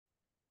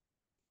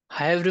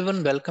Hi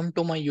everyone, welcome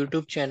to my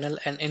YouTube channel,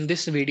 and in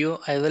this video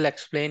I will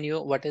explain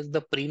you what is the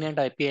pre-NAT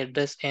IP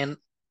address and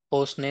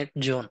post-NAT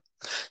zone.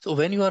 So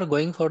when you are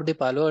going for the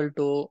Palo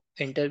Alto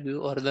interview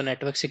or the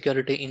network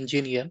security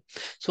engineer,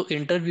 so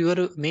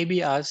interviewer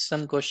maybe ask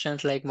some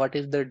questions like what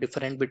is the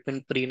difference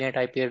between pre-NAT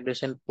IP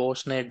address and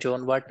post-NAT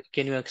zone? What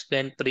can you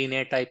explain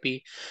pre-NAT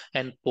IP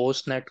and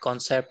post-NAT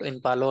concept in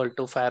Palo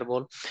Alto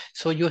firewall?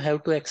 So you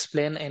have to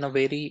explain in a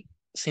very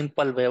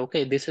simple way.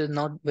 Okay, this is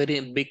not very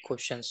big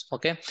questions.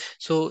 Okay,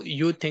 so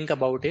you think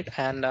about it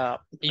and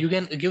you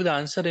can give the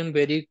answer in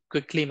very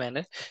quickly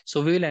manner,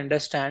 so we will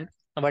understand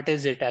what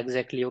is it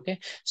exactly. Okay,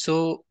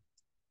 so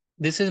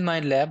this is my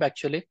lab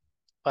actually,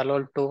 Palo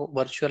Alto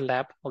virtual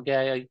lab.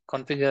 Okay, I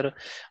configure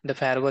the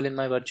firewall in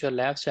my virtual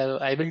lab, so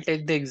I will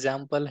take the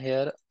example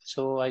here.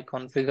 So I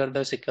configure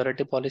the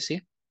security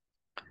policy.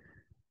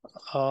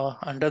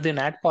 Under the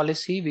NAT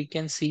policy, we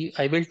can see,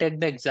 I will take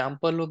the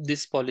example of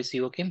this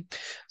policy. Okay,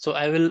 so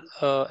I will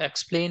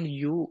explain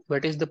you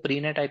what is the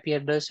pre-NAT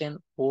IP address and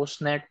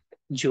post-NAT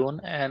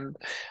zone, and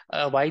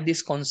why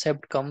this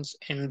concept comes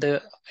into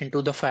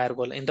the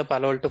firewall, in the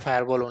Palo Alto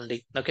firewall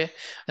only. Okay,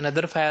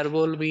 another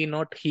firewall we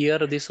not hear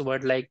this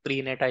word like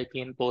pre-NAT IP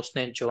and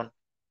post-NAT zone.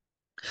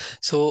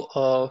 So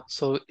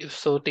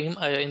team,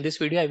 in this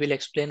video I will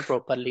explain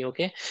properly.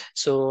 Okay,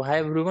 so hi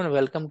everyone,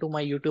 welcome to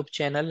my YouTube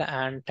channel,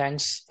 and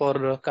thanks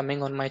for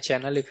coming on my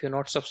channel. If you're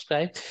not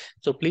subscribed,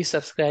 so please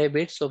subscribe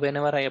it, so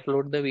whenever I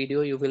upload the video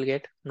you will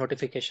get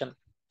notification.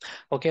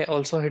 Okay,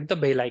 also hit the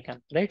bell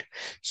icon, right?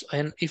 So,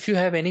 and if you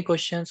have any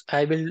questions,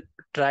 I will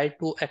try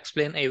to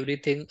explain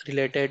everything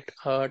related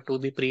to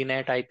the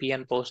pre-NAT IP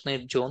and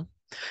post-NAT zone.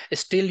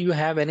 Still you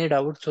have any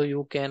doubt, so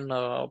you can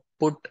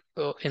put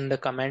in the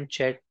comment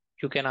chat.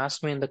 You can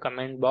ask me in the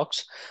comment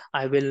box.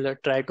 I will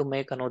try to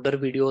make another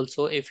video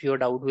also if your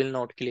doubt will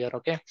not clear.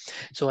 Okay,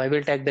 so I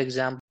will take the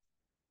example.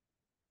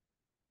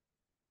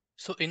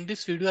 So in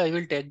this video, I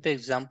will take the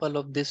example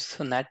of this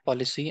NAT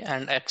policy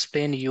and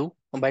explain you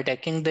by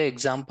taking the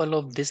example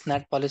of this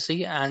NAT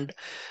policy, and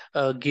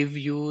give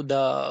you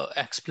the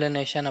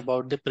explanation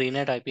about the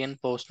pre-NAT IP and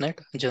post-NAT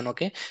zone.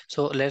 Okay,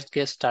 so let's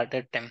get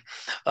started, Tim.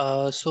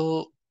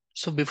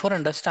 So before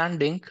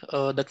understanding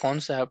the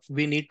concept,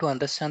 we need to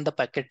understand the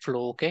packet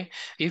flow. Okay,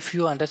 if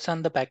you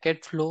understand the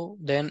packet flow,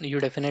 then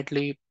you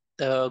definitely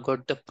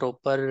got the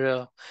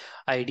proper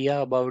idea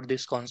about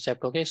this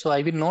concept. Okay, so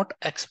I will not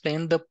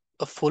explain the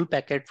a full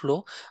packet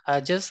flow.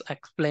 I just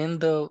explain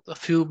the a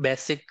few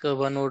basic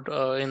one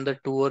or in the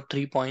 2 or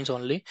 3 points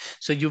only.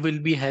 So you will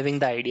be having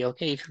the idea.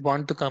 Okay, if you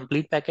want to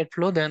complete packet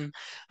flow, then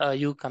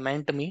you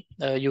comment me.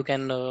 You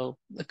can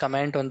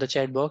comment on the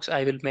chat box.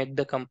 I will make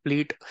the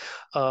complete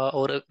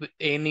or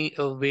any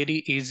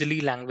very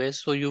easily language,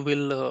 so you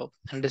will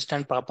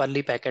understand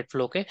properly packet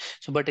flow. Okay,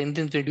 so but in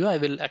this video I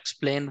will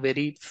explain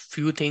very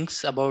few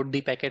things about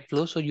the packet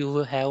flow, so you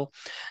will have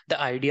the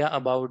idea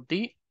about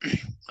the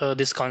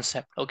this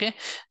concept. Okay,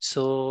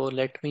 so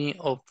let me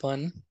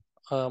open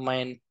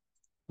my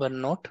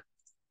OneNote.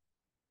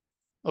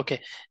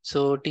 Okay,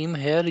 so team,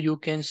 here you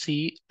can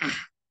see.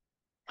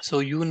 So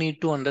you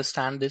need to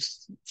understand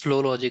this flow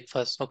logic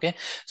first. Okay,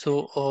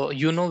 so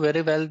you know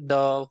very well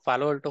the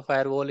Palo Alto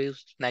firewall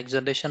is next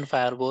generation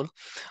firewall.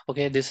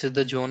 Okay, this is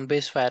the zone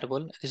based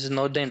firewall. This is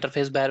not the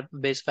interface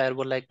based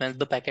firewall, like when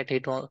the packet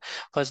hit on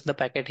first the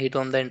packet hit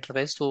on the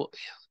interface. So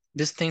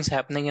this thing's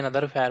happening in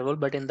other firewall,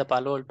 but in the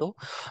Palo Alto,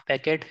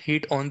 packet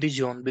hit on the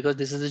zone, because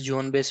this is a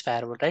zone based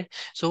firewall, right?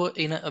 So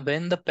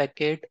when the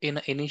packet in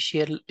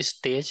initial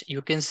stage,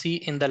 you can see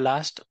in the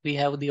last we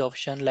have the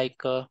option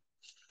like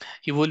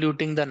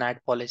evaluating the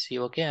NAT policy.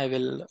 Okay, I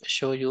will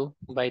show you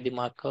by the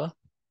marker.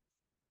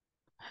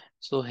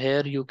 So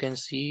here you can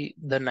see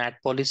the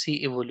NAT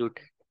policy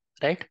evaluated,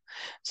 right?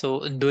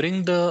 So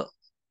during the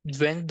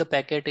when the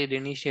packet is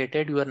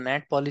initiated, your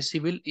NAT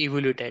policy will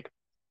evaluate.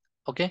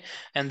 Okay,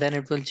 and then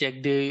it will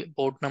check the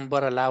port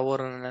number allow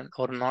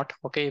or not.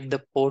 Okay, if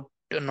the port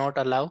not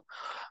allow,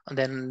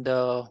 then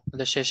the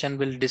session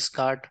will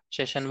discard,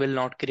 session will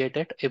not create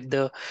it. If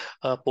the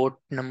port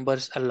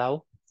numbers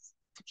allow,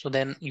 so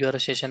then your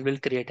session will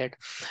create it.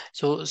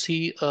 So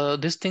see,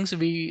 these things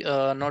we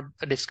not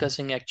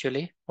discussing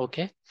actually.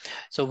 Okay,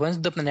 so once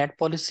the NAT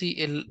policy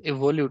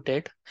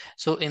evaluated,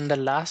 so in the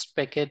last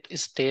packet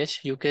stage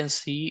you can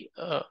see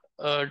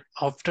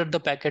after the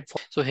packet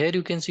so here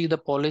you can see the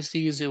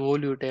policy is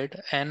evaluated,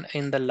 and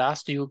in the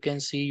last you can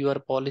see your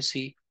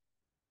policy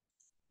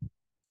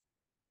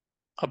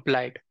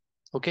applied.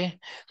 Okay,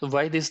 so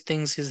why these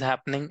things is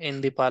happening in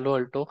the Palo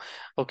Alto?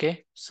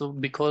 Okay, so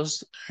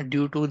because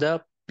due to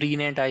the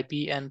pre-NAT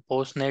IP and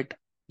post-NAT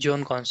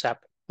zone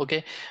concept.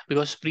 Okay,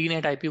 because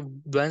pre-NAT IP,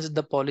 once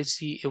the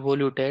policy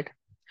evaluated,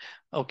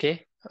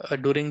 okay,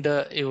 during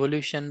the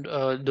evolution,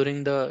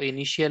 during the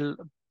initial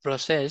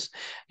process,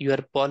 your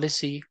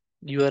policy,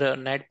 your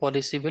NAT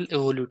policy will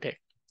evaluate.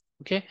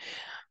 Okay,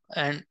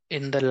 and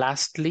in the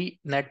lastly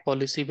NAT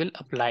policy will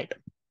applied.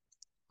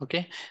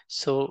 Okay,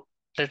 so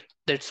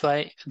That's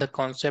why the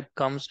concept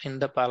comes in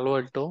the Palo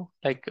Alto,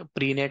 like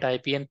pre-NAT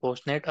IP and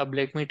post-NAT.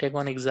 Let me take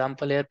one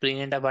example here.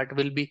 Pre-NAT, what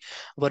will be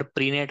our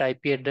pre-NAT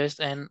IP address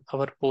and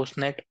our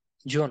post-NAT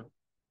zone.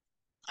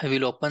 I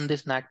will open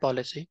this NAT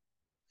policy,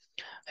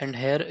 and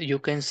here you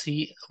can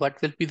see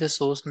what will be the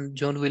source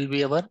zone will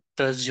be our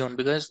trust zone,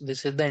 because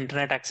this is the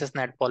internet access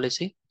NAT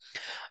policy.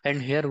 And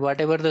here,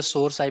 whatever the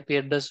source IP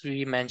address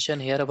we mention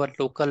here, our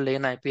local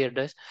lane IP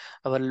address,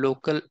 our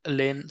local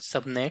lane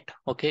subnet,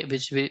 okay,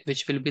 which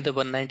will be the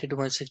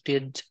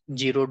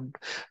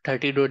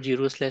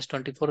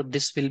 192.168.0.30.0/24.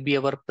 This will be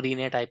our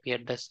pre-NAT IP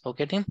address.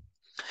 Okay, team.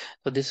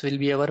 So this will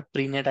be our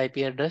pre-NAT IP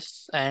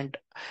address, and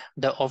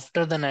the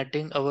after the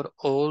netting, our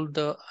all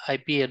the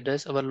IP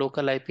address, our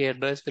local IP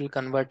address will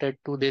convert it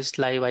to this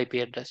live IP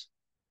address.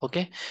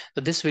 Okay,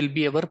 so this will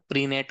be our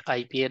pre-NAT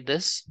IP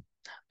address.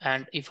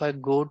 And if I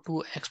go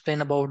to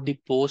explain about the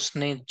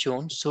post-NAT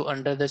zone, so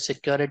under the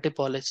security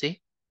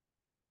policy,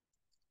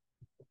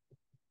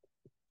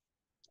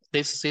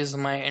 this is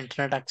my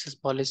internet access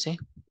policy.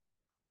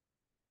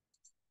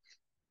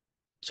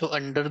 So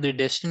under the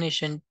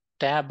destination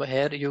tab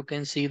here, you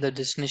can see the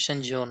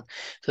destination zone.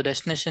 So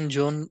destination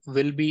zone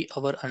will be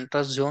our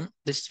untrust zone.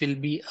 This will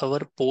be our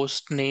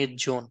post-NAT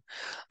zone.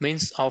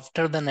 Means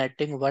after the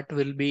netting, what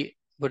will be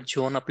our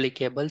zone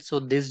applicable? So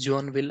this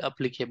zone will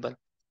applicable.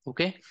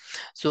 Okay.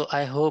 So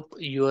I hope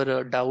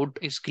your doubt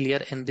is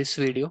clear in this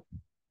video.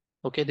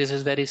 Okay, this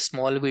is very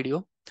small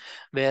video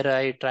where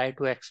I try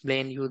to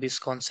explain you this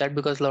concept,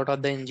 because a lot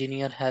of the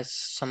engineer has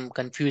some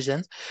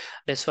confusion.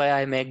 That's why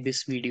I make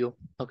this video.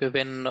 Okay,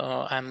 when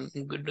I'm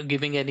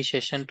giving any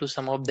session to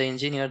some of the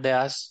engineer, they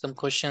ask some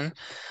question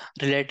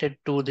related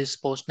to this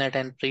postnet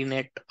and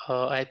prenet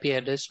IP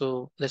address.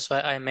 So that's why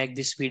I make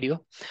this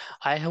video.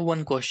 I have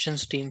one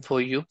questions team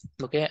for you.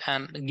 Okay,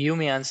 and give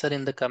me answer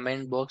in the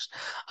comment box.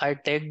 I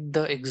take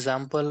the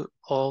example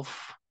of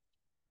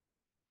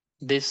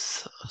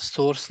this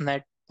source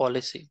net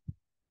policy.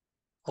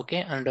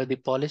 Okay, under the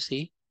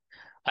policy,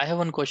 I have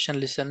one question.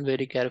 Listen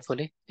very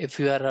carefully.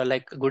 If you are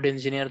like a good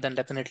engineer, then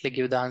definitely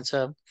give the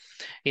answer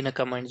in a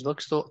comments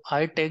box. So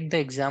I take the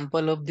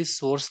example of this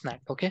source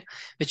net, okay,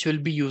 which will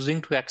be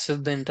using to access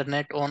the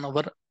internet on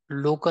our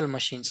local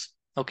machines.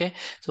 Okay,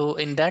 so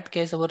in that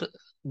case, our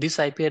this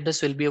IP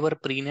address will be our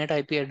pre-NAT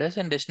IP address,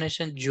 and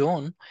destination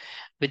zone,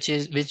 which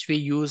we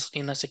use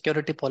in a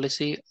security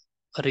policy,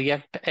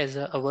 react as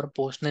our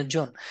postnet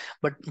zone.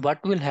 But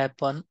what will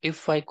happen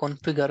if I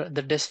configure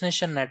the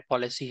destination net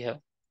policy here?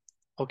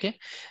 Okay,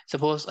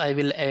 suppose I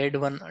will add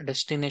one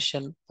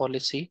destination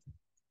policy.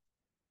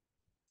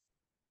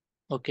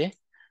 Okay,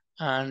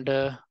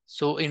 and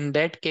so in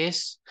that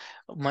case,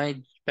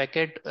 my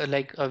packet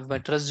my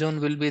trust zone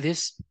will be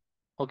this.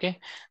 Okay,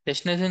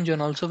 destination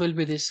zone also will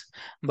be this.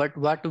 But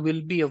what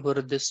will be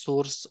our this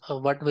source?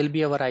 What will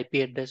be our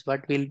IP address?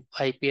 What will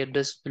IP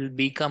address will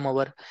become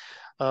our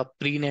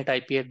pre-NAT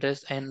IP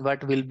address, and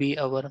what will be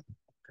our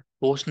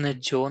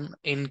post-NAT zone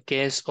in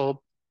case of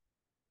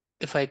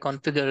if I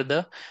configure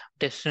the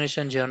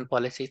destination zone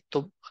policy.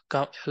 So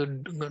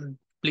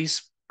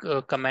please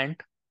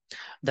comment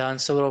the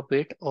answer of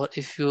it, or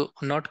if you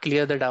not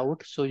clear the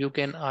doubt, so you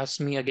can ask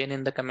me again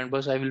in the comment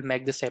box. I will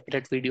make the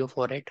separate video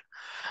for it.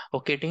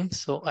 Okay, team.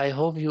 So I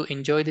hope you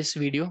enjoy this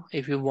video.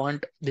 If you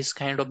want this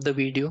kind of the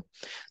video,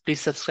 please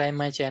subscribe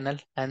my channel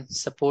and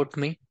support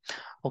me.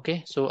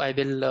 Okay, so I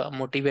will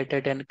motivate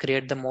it and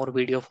create the more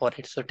video for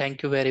it. So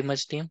thank you very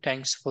much, team.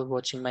 Thanks for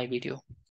watching my video.